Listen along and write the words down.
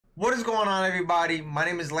What is going on, everybody? My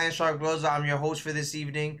name is LandShark. I'm your host for this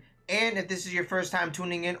evening. And if this is your first time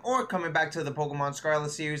tuning in or coming back to the Pokemon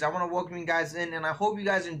Scarlet series, I want to welcome you guys in, and I hope you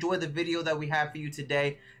guys enjoy the video that we have for you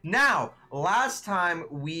today. Now, last time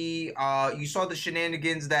you saw the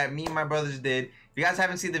shenanigans that me and my brothers did. If you guys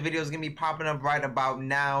haven't seen the video, it's going to be popping up right about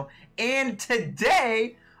now. And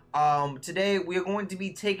today we are going to be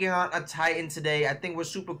taking on a Titan today. I think we're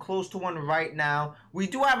super close to one right now. We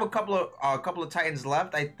do have a couple of Titans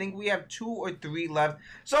left. I think we have 2 or 3 left.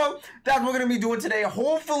 So that's what we're gonna be doing today.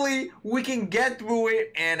 Hopefully we can get through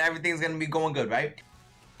it and everything's gonna be going good, right?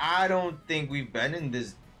 I don't think we've been in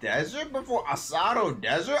this desert before. Asado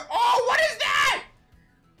Desert? Oh, what is that?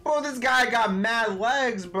 Bro, this guy got mad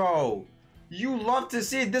legs, bro. You love to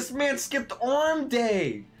see it. This man skipped arm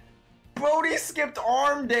day. Brody skipped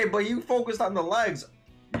arm day, but you focused on the legs.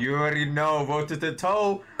 You already know. Vote to the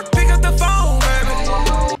toe. Pick up the phone,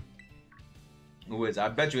 baby. Who is? I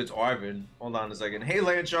bet you it's Arvin. Hold on a second. Hey,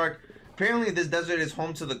 LandShark. Apparently, this desert is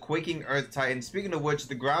home to the quaking Earth Titan. Speaking of which,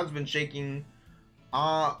 the ground's been shaking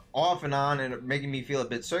off and on and making me feel a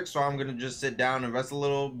bit sick. So I'm gonna just sit down and rest a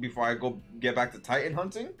little before I go get back to Titan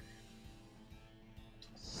hunting.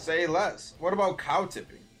 Say less. What about cow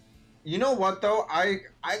tipping? You know what though? I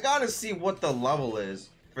gotta see what the level is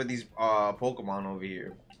for these Pokemon over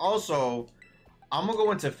here. Also, I'm gonna go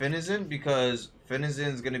into Finizen because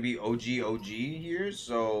Finizen's gonna be OG here,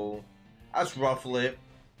 so that's roughly it.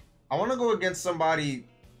 I wanna go against somebody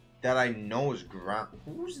that I know is ground.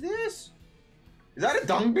 Who's this? Is that a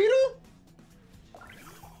dung beetle?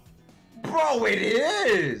 Bro, it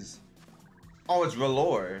is! Oh, it's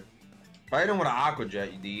Velour. If I hit him with an Aqua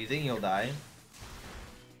Jet, do you think he'll die?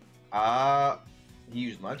 He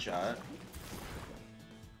used Mudshot.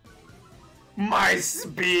 My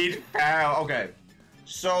speed fell. Okay,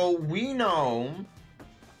 so we know.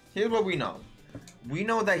 Here's what we know. We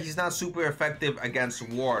know that he's not super effective against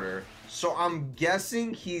water. So I'm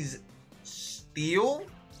guessing he's steel.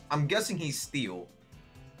 I'm guessing he's steel.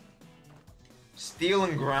 Steel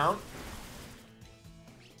and ground.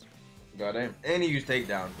 Got him. And he used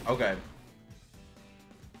takedown. Okay.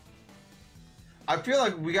 I feel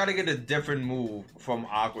like we gotta get a different move from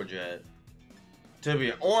Aqua Jet to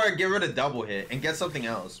be, or get rid of double hit and get something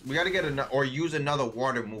else. We gotta get or use another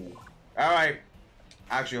water move. All right.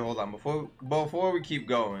 Actually, hold on. Before we keep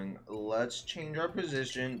going, let's change our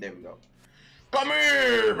position. There we go. Come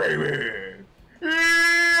here, baby.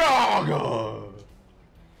 Yaga.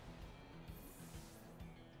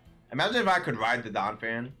 Imagine if I could ride the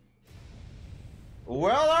Donphan.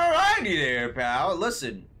 Well, alrighty there, pal.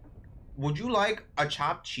 Listen. Would you like a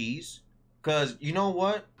chopped cheese? Cause you know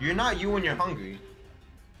what? You're not you when you're hungry.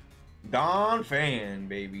 Donphan,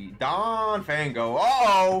 baby. Donphan go.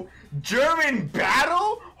 Uh-oh! German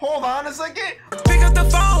battle? Hold on a second. Pick up the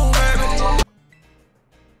phone, baby.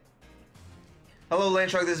 Hello,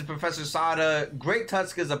 LandShark. This is Professor Sada. Great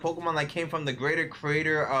Tusk is a Pokemon that came from the greater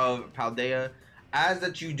creator of Paldea. As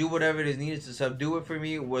that you do whatever it is needed to subdue it for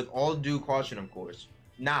me with all due caution, of course.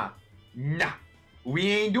 Nah.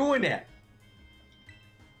 We ain't doing that.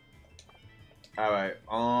 Alright,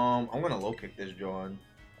 I'm gonna low kick this John.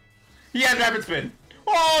 He has rapid spin.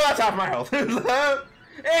 Oh, that's half my health.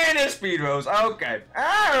 And his speed rose. Okay.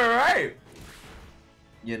 Alright.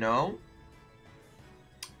 You know,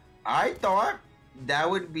 I thought that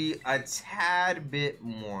would be a tad bit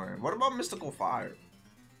more. What about Mystical Fire?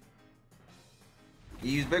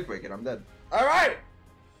 He used Big Break and I'm dead. Alright.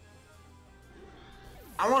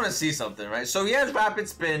 I want to see something, right? So he has rapid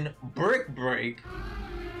spin, brick break.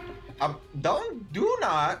 Do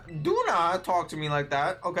not talk to me like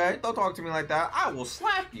that, okay? Don't talk to me like that. I will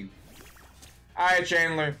slap you. All right,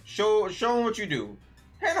 Chandler, show him what you do.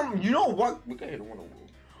 Hit him. You know what? We gonna hit him with a will.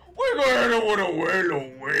 We're gonna hit him with a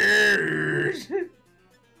will-o-wisp.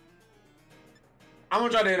 I'm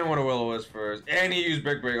gonna try to hit him with a will-o-wisp first, and he used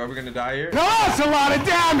brick break. Are we gonna die here? No, that's a lot of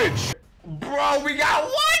damage. Bro, we got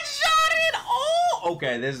one shot in. Oh,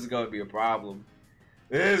 okay. This is gonna be a problem.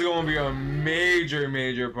 This is gonna be a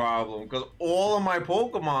major problem because all of my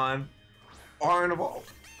Pokemon are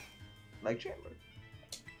involved, like Chandler.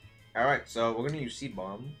 All right, so we're gonna use Seed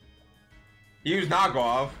Bomb. Use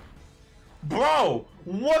Knockoff. Bro,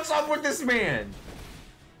 what's up with this man?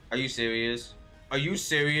 Are you serious? Are you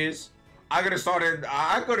serious? I could have started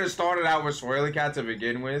out with Swirly Cat to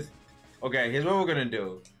begin with. Okay, here's what we're gonna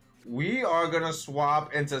do. We are gonna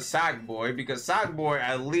swap into Sackboy because Sackboy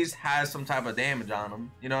at least has some type of damage on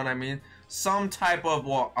him. You know what I mean? Some type of,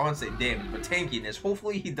 well, I wouldn't say damage, but tankiness.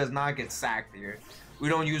 Hopefully he does not get sacked here. We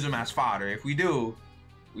don't use him as fodder. If we do,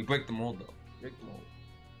 we break the mold though. Break the mold.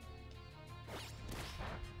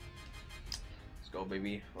 go,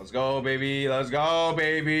 baby. Let's go, baby. Let's go,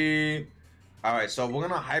 baby. All right, so we're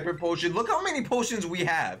gonna hyper potion. Look how many potions we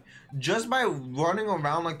have just by running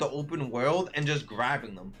around like the open world and just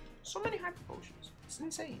grabbing them. So many hyper potions. It's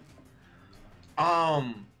insane.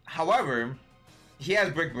 However, he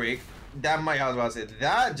has brick break. That might, I was about to say,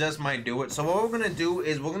 that just might do it. So what we're gonna do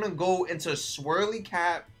is we're gonna go into swirly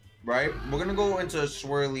cat, right? We're gonna go into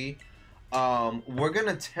swirly. We're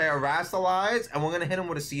gonna terrasilize and we're gonna hit him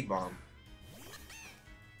with a seed bomb.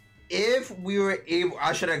 If we were able,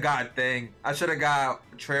 I should have got I should have got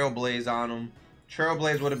Trailblaze on him.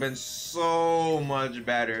 Trailblaze would have been so much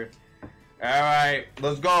better. All right,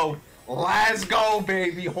 let's go. Let's go,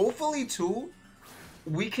 baby. Hopefully, too,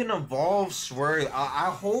 we can evolve Swirly. I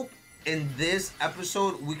hope in this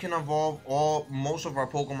episode we can evolve most of our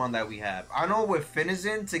Pokemon that we have. I know with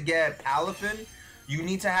Finizen, to get Palafin, you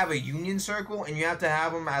need to have a Union Circle, and you have to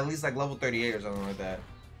have them at least like level 38 or something like that.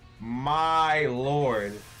 My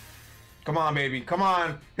lord. Come on, baby. Come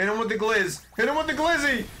on. Hit him with the Glizz. Hit him with the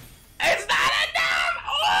Glizzy. It's not enough.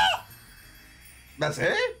 Oh! That's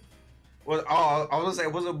it? I was gonna say,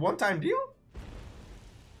 was it a one-time deal?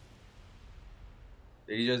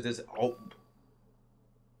 Did he just this? Oh,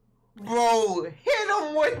 bro, hit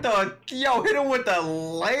him with the hit him with the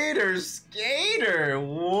later skater.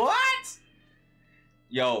 What?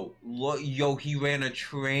 Yo, look, yo, he ran a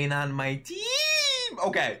train on my team.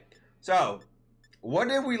 Okay, so. What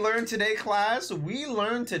did we learn today, class? We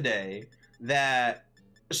learned today that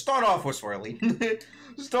start off with Swirly.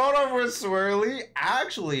 Start off with Swirly.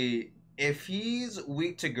 Actually, if he's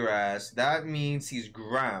weak to grass, that means he's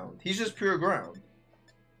ground. He's just pure ground.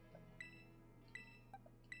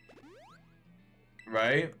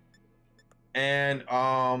 Right? And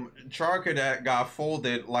Charcadet got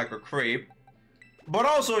folded like a crepe. But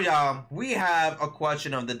also, y'all, we have a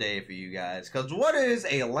question of the day for you guys. Because what is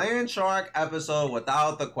a LandShark episode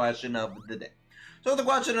without the question of the day? So the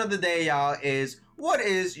question of the day, y'all, is what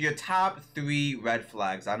is your top 3 red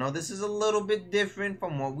flags? I know this is a little bit different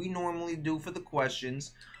from what we normally do for the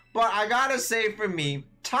questions. But I gotta say for me,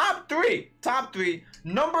 top 3.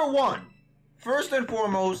 Number 1, first and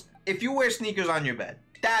foremost, if you wear sneakers on your bed.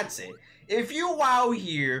 That's it. If you out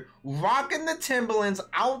here rocking the Timberlands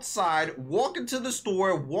outside, walking to the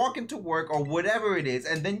store, walking to work, or whatever it is,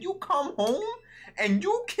 and then you come home and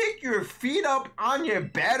you kick your feet up on your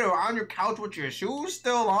bed or on your couch with your shoes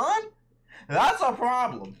still on, that's a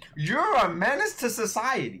problem. You're a menace to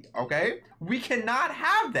society, okay? We cannot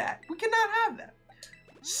have that. We cannot have that.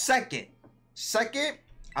 Second,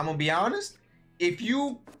 I'm gonna be honest, if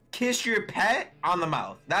you kiss your pet on the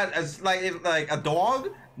mouth, that is like a dog,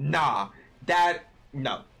 nah.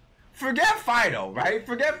 No. Forget Fido, right?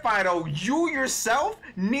 Forget Fido. You yourself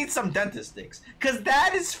need some dentist sticks. Because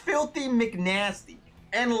that is filthy McNasty.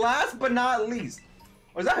 And last but not least,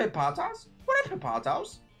 was that Hippotas? What up,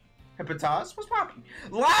 Hippotas? Hippotas? What's popping?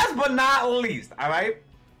 Last but not least, alright?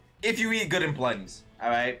 If you eat good and plenties,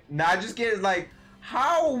 alright? Now just get like,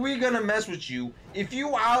 how are we gonna mess with you if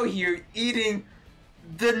you out here eating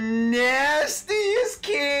the nastiest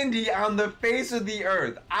candy on the face of the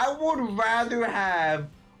earth? I would rather have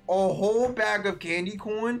a whole bag of candy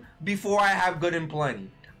corn before I have good and plenty.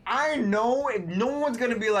 I know no one's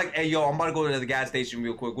gonna be like, hey yo, I'm about to go to the gas station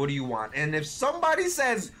real quick, what do you want? And if somebody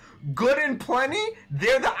says good and plenty,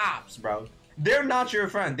 they're the ops, bro. They're not your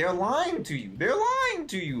friend. They're lying to you. They're lying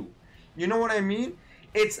to you. You know what I mean?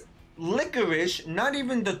 It's licorice, not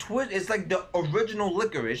even the twist. It's like the original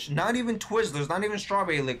licorice, not even Twizzlers, not even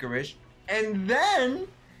strawberry licorice, and then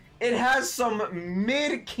it has some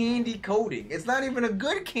mid candy coating. It's not even a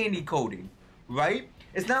good candy coating, right?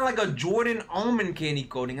 It's not like a Jordan almond candy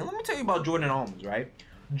coating. And let me tell you about Jordan almonds, right?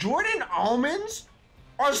 Jordan almonds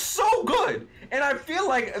are so good, and I feel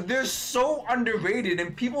like they're so underrated,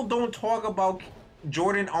 and people don't talk about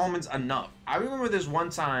Jordan almonds enough. I remember this one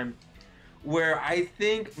time where I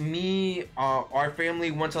think our family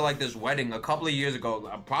went to like this wedding a couple of years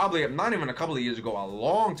ago, probably not even a couple of years ago, a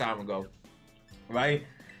long time ago, right?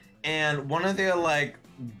 And one of their like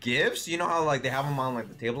gifts, you know how like they have them on like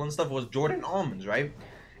the table and stuff, was Jordan almonds, right?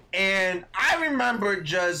 And I remember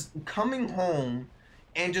just coming home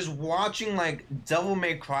and just watching like Devil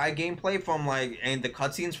May Cry gameplay from like, and the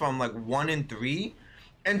cutscenes from like 1 and 3,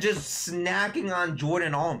 and just snacking on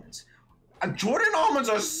Jordan almonds. Jordan almonds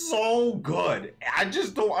are so good. I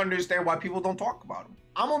just don't understand why people don't talk about them.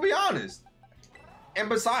 I'm gonna be honest. And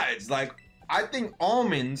besides, like, I think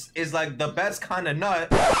almonds is like the best kind of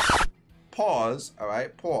nut. Pause, all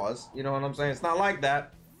right? Pause. You know what I'm saying? It's not like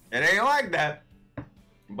that. It ain't like that.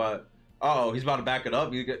 But, uh oh, he's about to back it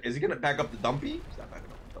up. Is he gonna back up the dumpy? He's not backing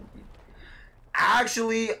up the dumpy.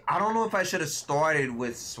 Actually, I don't know if I should have started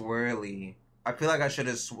with Swirly. I feel like I should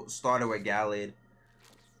have started with Gallade.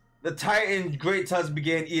 The Titan Great Tusk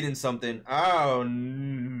began eating something. Oh,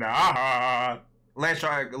 nah.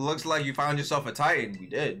 LandShark, looks like you found yourself a Titan. We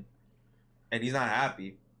did. And he's not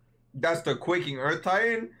happy. That's the Quaking Earth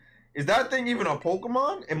Titan? Is that thing even a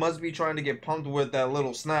Pokemon? It must be trying to get pumped with that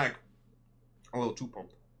little snack. A little too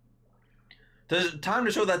pumped. There's time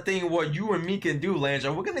to show that thing what you and me can do,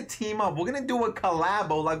 LandShark. We're gonna team up. We're gonna do a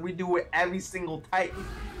collabo like we do with every single Titan.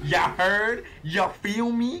 Ya heard? Ya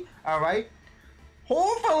feel me? Alright?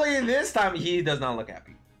 Hopefully this time he does not look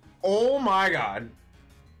happy. Oh my god.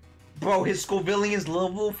 Bro, his Scovillian's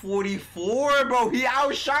level 44, bro. He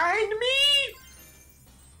outshined me.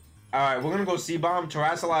 Alright, we're gonna go C-Bomb.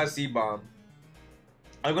 Terrasilize C-Bomb.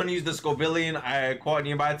 I'm gonna use the Scovillian I caught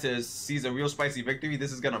nearby to seize a real spicy victory.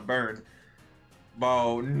 This is gonna burn.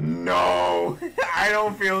 Bro, no. I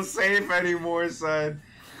don't feel safe anymore, son.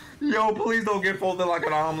 Yo, please don't get folded like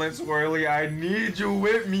an omelet, Swirly. I need you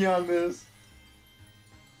with me on this.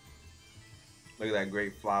 Look at that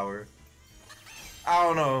great flower. I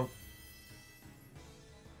don't know.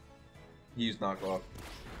 He used knockoff.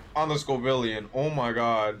 On the Scovillian. Oh my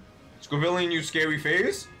god. Scovillian used scary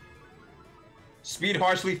face. Speed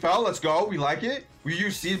harshly fell. Let's go. We like it. We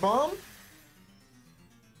use Seed Bomb.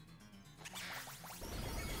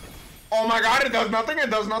 Oh my god, it does nothing. It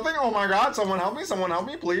does nothing. Oh my god. Someone help me. Someone help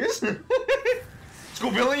me, please.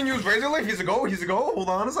 Scovillian used Razor Leaf. He's a go. He's a go. Hold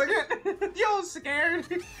on a second. Yo, scared.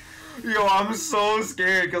 Yo, I'm so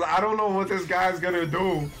scared because I don't know what this guy's gonna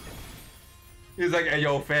do. He's like, hey,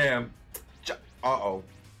 yo, fam. Uh-oh.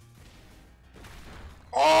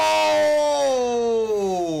 Oh!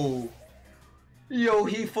 Yo,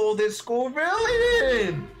 he folded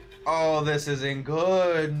Scovillian. Oh, this isn't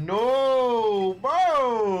good. No,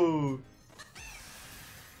 bro.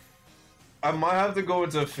 I might have to go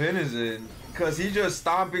into Finizen because he just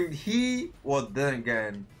stomping. Well, then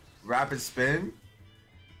again, Rapid Spin.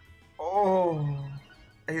 Oh,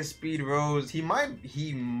 his speed rose. He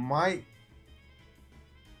might.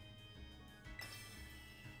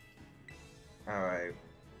 All right.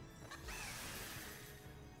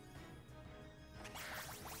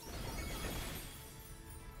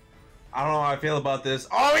 I don't know how I feel about this.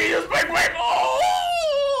 Oh, he just big wave. Oh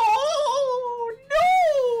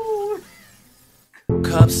no!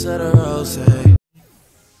 Cups of the rose. That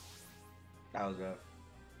was rough.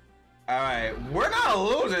 Alright, we're not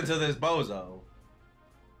losing to this bozo.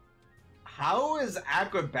 How is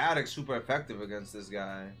Acrobatic super effective against this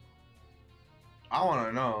guy? I want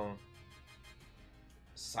to know.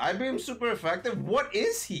 Psybeam super effective? What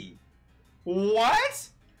is he? What?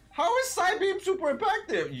 How is Psybeam super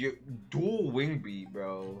effective? Dual Wing Beat,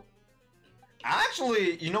 bro.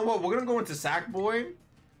 Actually, you know what? We're going to go into Sackboy.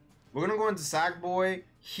 We're going to go into Sackboy,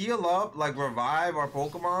 heal up, like revive our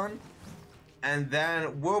Pokemon. And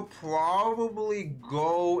then we'll probably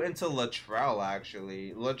go into Latrell,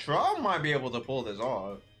 actually. Latrell might be able to pull this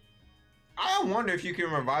off. I wonder if you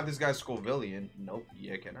can revive this guy's Scovillian. Nope,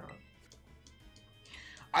 you cannot.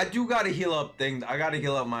 I do gotta heal up things. I gotta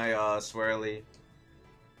heal up my Swirly.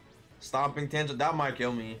 Stomping Tangent, that might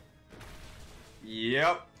kill me.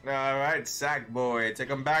 Yep. Alright, Sackboy. Take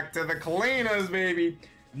him back to the cleaners, baby.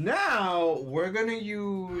 Now, we're gonna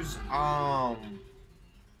use, I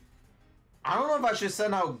don't know if I should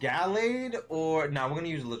send out Gallade or... No, we're going to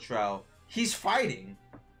use Latrell. He's fighting.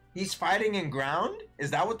 He's fighting in ground? Is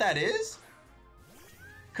that what that is?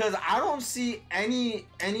 Because I don't see any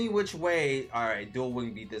which way... Alright, dual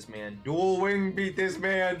wing beat this man. Dual wing beat this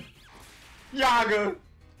man. Yaga.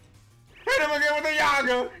 Hit him again with the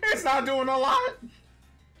Yaga. It's not doing a lot.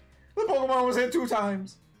 The Pokemon was hit 2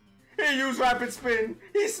 times. He used Rapid Spin.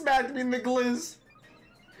 He smacked me in the glizz.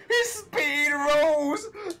 His speed rose!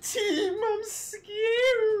 Team, I'm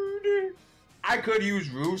scared! I could use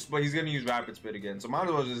Roost, but he's gonna use Rapid Spin again, so might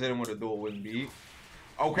as well just hit him with a dual wing beat.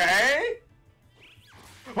 Okay?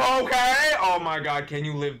 Okay! Oh my god, can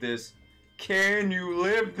you live this? Can you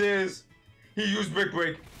live this? He used Brick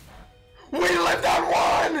Break. We lived on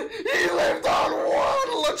 1! He lived on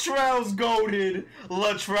 1! Latrell's goated!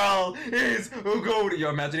 Latrell is goated! Yo,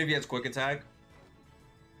 imagine if he has Quick Attack.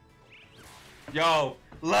 Yo!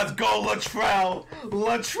 Let's go, Latrell!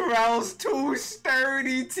 Latrell's too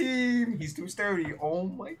sturdy, team! He's too sturdy. Oh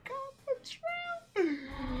my god, Latrell!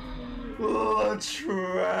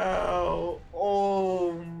 Latrell!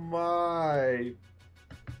 Oh my!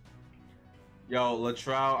 Yo,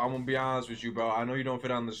 Latrell, I'm gonna be honest with you, bro. I know you don't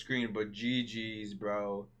fit on the screen, but GG's,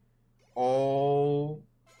 bro. Oh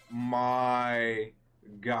my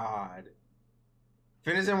god.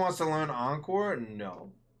 Finizen wants to learn Encore?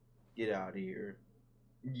 No. Get out of here.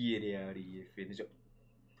 Get out of here. Finish up.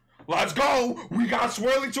 Let's go! We got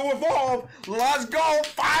Swirly to evolve! Let's go!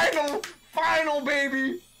 Final,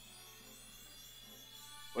 baby!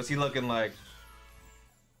 What's he looking like?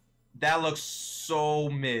 That looks so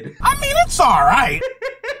mid. I mean, it's alright.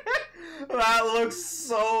 That looks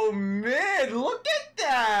so mid. Look at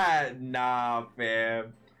that. Nah,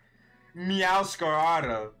 fam. Meow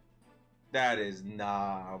Scarlet. That is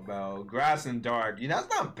nah, bro. Grass and dark. Yeah, that's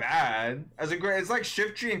not bad. As a great, it's like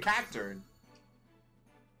Shift Tree and Cacturn.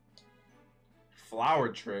 Flower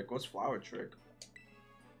Trick. What's Flower Trick?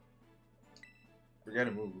 Forget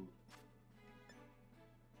a move.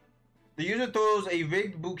 The user throws a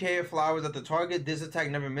rigged bouquet of flowers at the target. This attack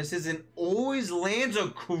never misses and always lands a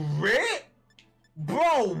crit?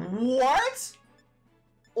 Bro, what?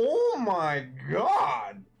 Oh my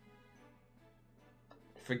god.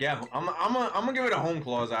 Forget. I'm gonna give it a home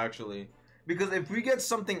clause actually, because if we get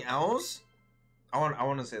something else, I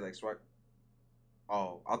want to say like swag.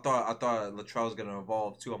 Oh, I thought Latrell was gonna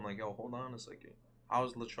evolve too. I'm like, yo, hold on a second.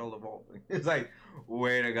 How's Latrell evolving? It's like,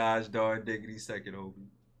 wait a gosh darn diggity second, Obi.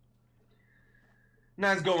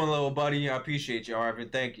 Nice going, little buddy. I appreciate you,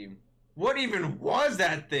 Arvin. Thank you. What even was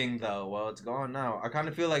that thing, though? Well, it's gone now. I kind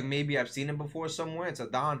of feel like maybe I've seen it before somewhere. It's a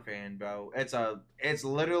Don fan, bro. It's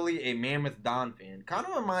literally a Mammoth Don fan. Kind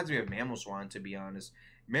of reminds me of Mamoswine, to be honest.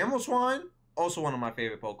 Mamoswine, also one of my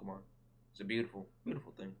favorite Pokemon. It's a beautiful,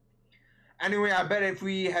 beautiful thing. Anyway, I bet if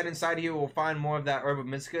we head inside here, we'll find more of that herb of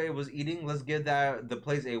Mystica it was eating. Let's give the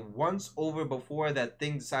place a once over before that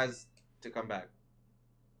thing decides to come back.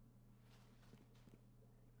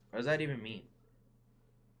 What does that even mean?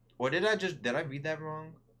 Or did I read that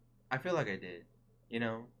wrong? I feel like I did. You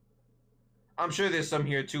know? I'm sure there's some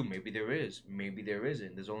here too. Maybe there is. Maybe there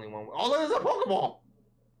isn't. There's only one. Oh, there's a Pokeball!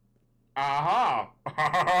 Aha!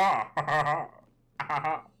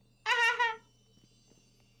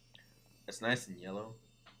 It's nice and yellow.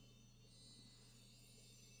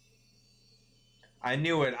 I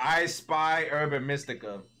knew it. I spy Urban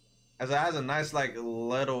Mystica. As it has a nice, like,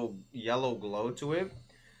 little yellow glow to it.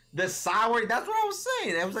 The sour, that's what I was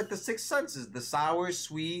saying. It was like the six senses. The sour,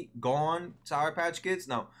 sweet, gone, Sour Patch Kids.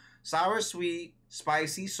 No. Sour, sweet,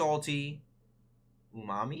 spicy, salty,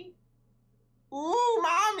 umami?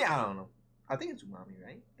 Umami! I don't know. I think it's umami,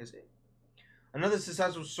 right? Is it? Another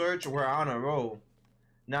successful search. We're on a roll.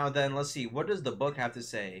 Now then, let's see. What does the book have to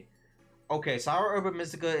say? Okay, Sour Urban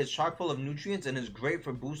Mystica is chock full of nutrients and is great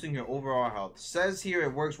for boosting your overall health. Says here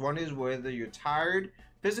it works wonders whether you're tired,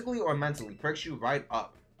 physically or mentally. Perks you right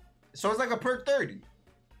up. So it's like a perk 30.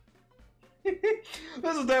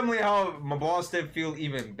 This is definitely how my balls still feel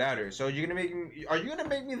even better. So you're gonna make me, are you gonna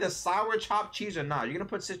make me the sour chopped cheese or not? You're gonna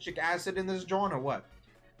put citric acid in this joint or what?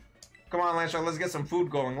 Come on, LandShark, let's get some food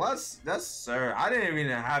going. Yes, sir. I didn't even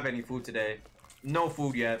have any food today. No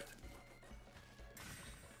food yet.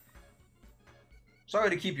 Sorry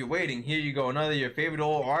to keep you waiting. Here you go, another of your favorite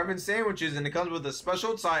old Arvin sandwiches, and it comes with a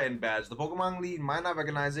special Titan badge. The Pokemon lead might not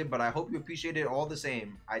recognize it, but I hope you appreciate it all the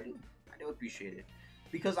same. I do appreciate it.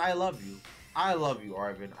 Because I love you. I love you,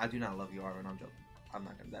 Arvin. I do not love you, Arvin. I'm joking. I'm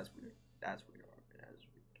not gonna. That's weird. That's weird, Arvin. That is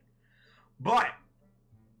weird. But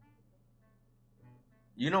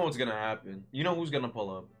you know what's gonna happen. You know who's gonna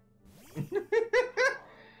pull up.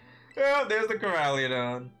 Yeah, there's the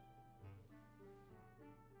Corralian.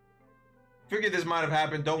 Figured this might have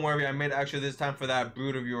happened. Don't worry, I made extra this time for that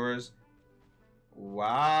brood of yours.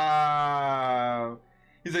 Wow.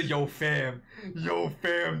 He's like, yo fam,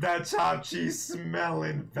 that chopped cheese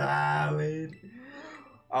smelling valid.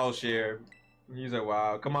 I'll share. He's like,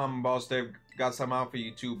 wow, come on, boss, Dave, got some out for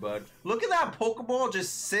you too, bud. Look at that Pokeball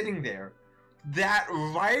just sitting there. That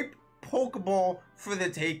ripe Pokeball for the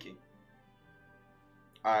taking.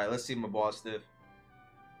 Alright, let's see my boss, Stiff.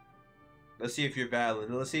 Let's see if you're valid.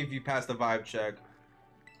 Let's see if you pass the vibe check.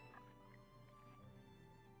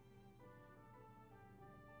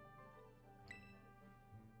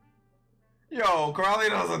 Yo, Corralian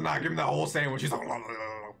doesn't not give him that whole sandwich. He's like,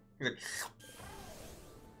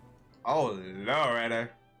 oh, Lord.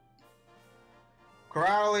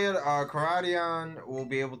 Corralian will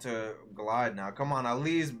be able to glide now. Come on, at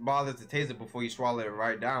least bother to taste it before you swallow it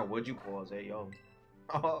right down. Would you pause? Hey, yo.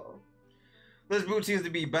 Oh. This boot seems to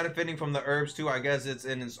be benefiting from the herbs too. I guess it's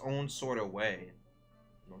in its own sort of way.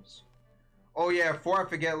 Oh yeah, before I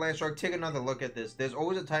forget, LandShark, take another look at this. There's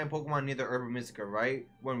always a Titan Pokemon near the Herb of Mystica, right?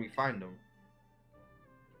 When we find them.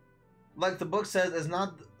 Like the book says, it's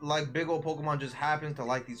not like big old Pokemon just happens to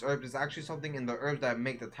like these herbs. It's actually something in the herbs that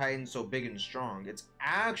make the Titan so big and strong. It's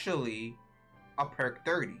actually a perk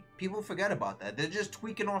 30. People forget about that. They're just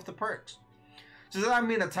tweaking off the perks. So does that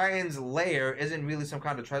mean a Titan's lair isn't really some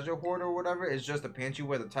kind of treasure hoard or whatever? It's just a pantry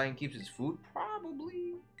where the Titan keeps his food?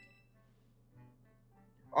 Probably.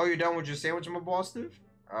 Oh, you're done with your sandwich, my boss, Steve?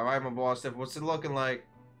 Alright, my boss, Steve. What's it looking like?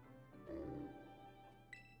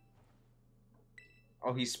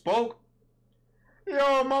 Oh, he spoke?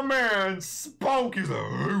 Yo, my man spoke. He's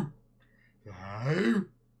like, who? Who?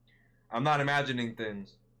 I'm not imagining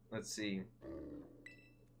things. Let's see.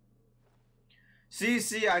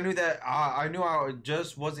 See, I knew that. I knew I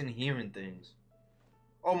just wasn't hearing things.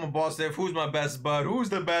 Oh, my boss, Steph, who's my best bud? Who's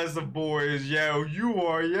the best of boys? Yo, you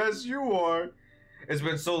are. Yes, you are. It's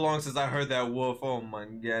been so long since I heard that wolf. Oh my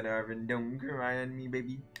God, Arvin, don't cry on me,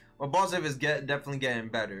 baby. My boss, Steph, is definitely getting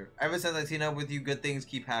better. Ever since I teamed up with you, good things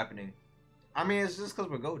keep happening. I mean, it's just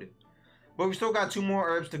because we're goated. But we still got 2 more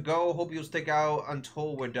herbs to go. Hope you'll stick out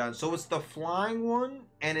until we're done. So it's the flying one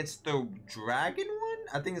and it's the dragon one.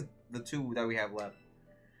 I think it's the 2 that we have left.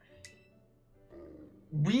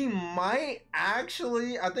 We might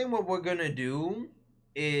actually, I think what we're gonna do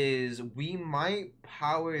is we might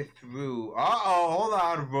power through. Uh-oh, hold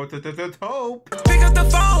on. Pick up the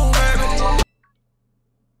phone, baby.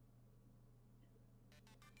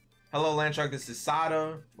 Hello, LandShark. This is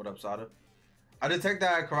Sada. What up, Sada? I detect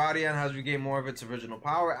that Karadian has regained more of its original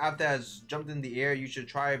power. After it has jumped in the air, you should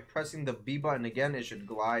try pressing the B button again. It should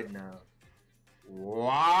glide now.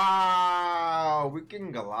 Wow, we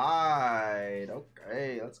can glide.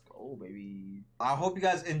 Okay, let's go, baby. I hope you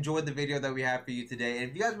guys enjoyed the video that we have for you today. And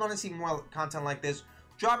if you guys want to see more content like this,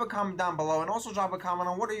 drop a comment down below. And also drop a comment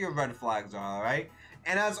on what are your red flags are, alright?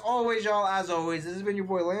 And as always, y'all, this has been your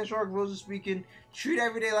boy LandShark Rosa speaking. Treat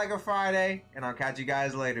every day like a Friday. And I'll catch you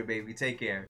guys later, baby. Take care.